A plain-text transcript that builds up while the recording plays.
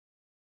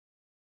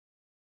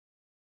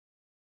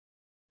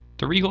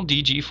The Rigol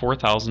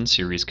DG4000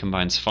 series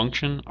combines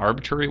function,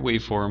 arbitrary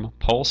waveform,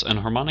 pulse, and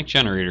harmonic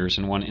generators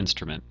in one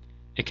instrument.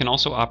 It can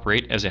also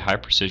operate as a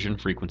high-precision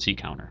frequency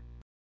counter.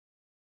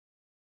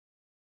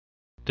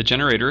 The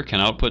generator can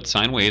output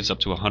sine waves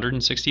up to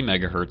 160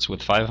 MHz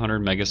with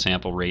 500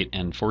 megasample rate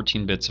and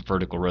 14 bits of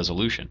vertical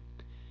resolution.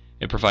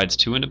 It provides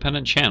two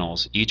independent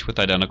channels, each with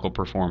identical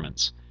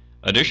performance.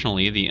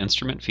 Additionally, the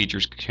instrument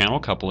features channel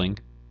coupling,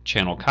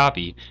 channel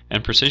copy,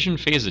 and precision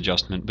phase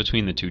adjustment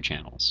between the two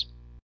channels.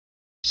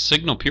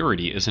 Signal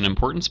purity is an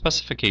important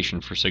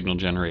specification for signal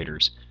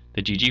generators.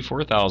 The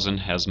DG4000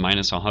 has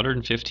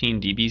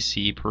 -115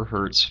 dBc per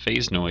Hz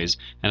phase noise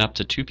and up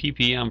to 2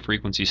 ppm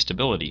frequency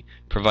stability,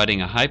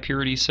 providing a high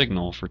purity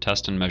signal for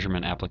test and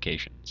measurement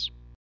applications.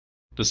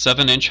 The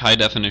 7-inch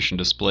high-definition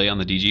display on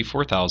the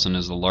DG4000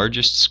 is the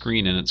largest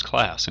screen in its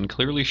class and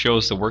clearly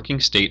shows the working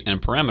state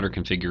and parameter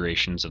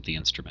configurations of the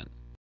instrument.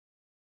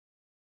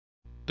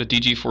 The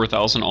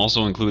DG4000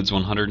 also includes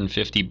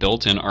 150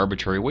 built-in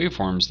arbitrary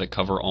waveforms that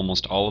cover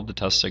almost all of the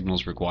test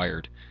signals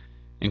required,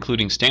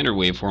 including standard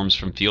waveforms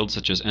from fields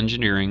such as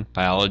engineering,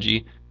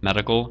 biology,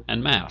 medical,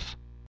 and math.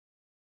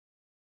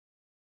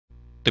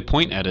 The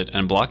point edit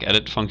and block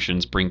edit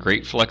functions bring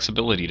great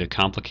flexibility to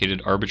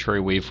complicated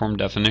arbitrary waveform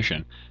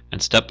definition,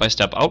 and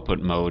step-by-step output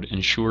mode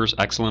ensures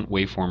excellent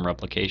waveform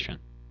replication.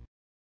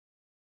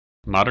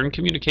 Modern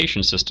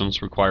communication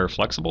systems require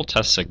flexible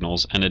test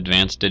signals and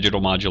advanced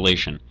digital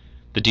modulation.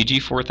 The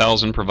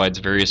DG4000 provides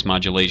various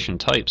modulation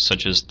types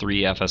such as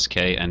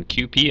 3FSK and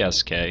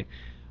QPSK,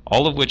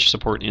 all of which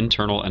support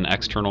internal and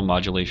external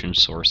modulation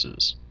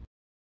sources.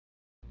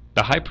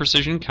 The high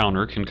precision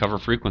counter can cover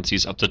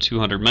frequencies up to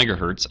 200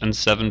 MHz and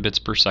 7 bits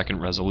per second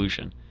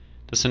resolution.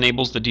 This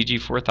enables the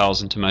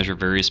DG4000 to measure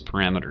various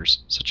parameters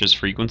such as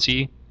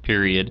frequency,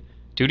 period,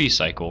 duty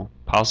cycle,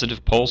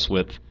 positive pulse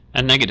width,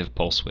 and negative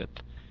pulse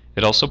width.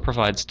 It also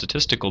provides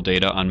statistical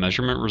data on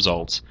measurement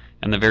results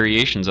and the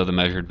variations of the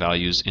measured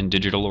values in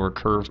digital or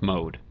curve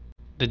mode.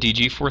 The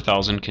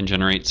DG4000 can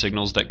generate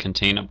signals that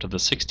contain up to the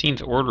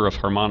 16th order of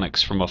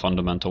harmonics from a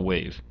fundamental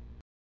wave.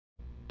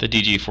 The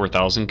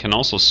DG4000 can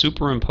also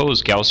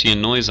superimpose Gaussian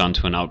noise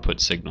onto an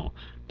output signal.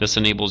 This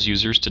enables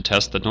users to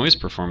test the noise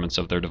performance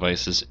of their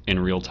devices in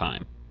real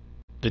time.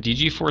 The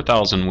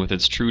DG4000, with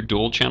its true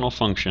dual-channel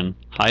function,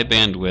 high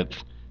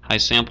bandwidth, high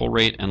sample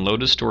rate, and low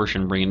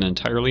distortion, bring an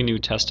entirely new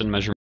test and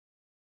measurement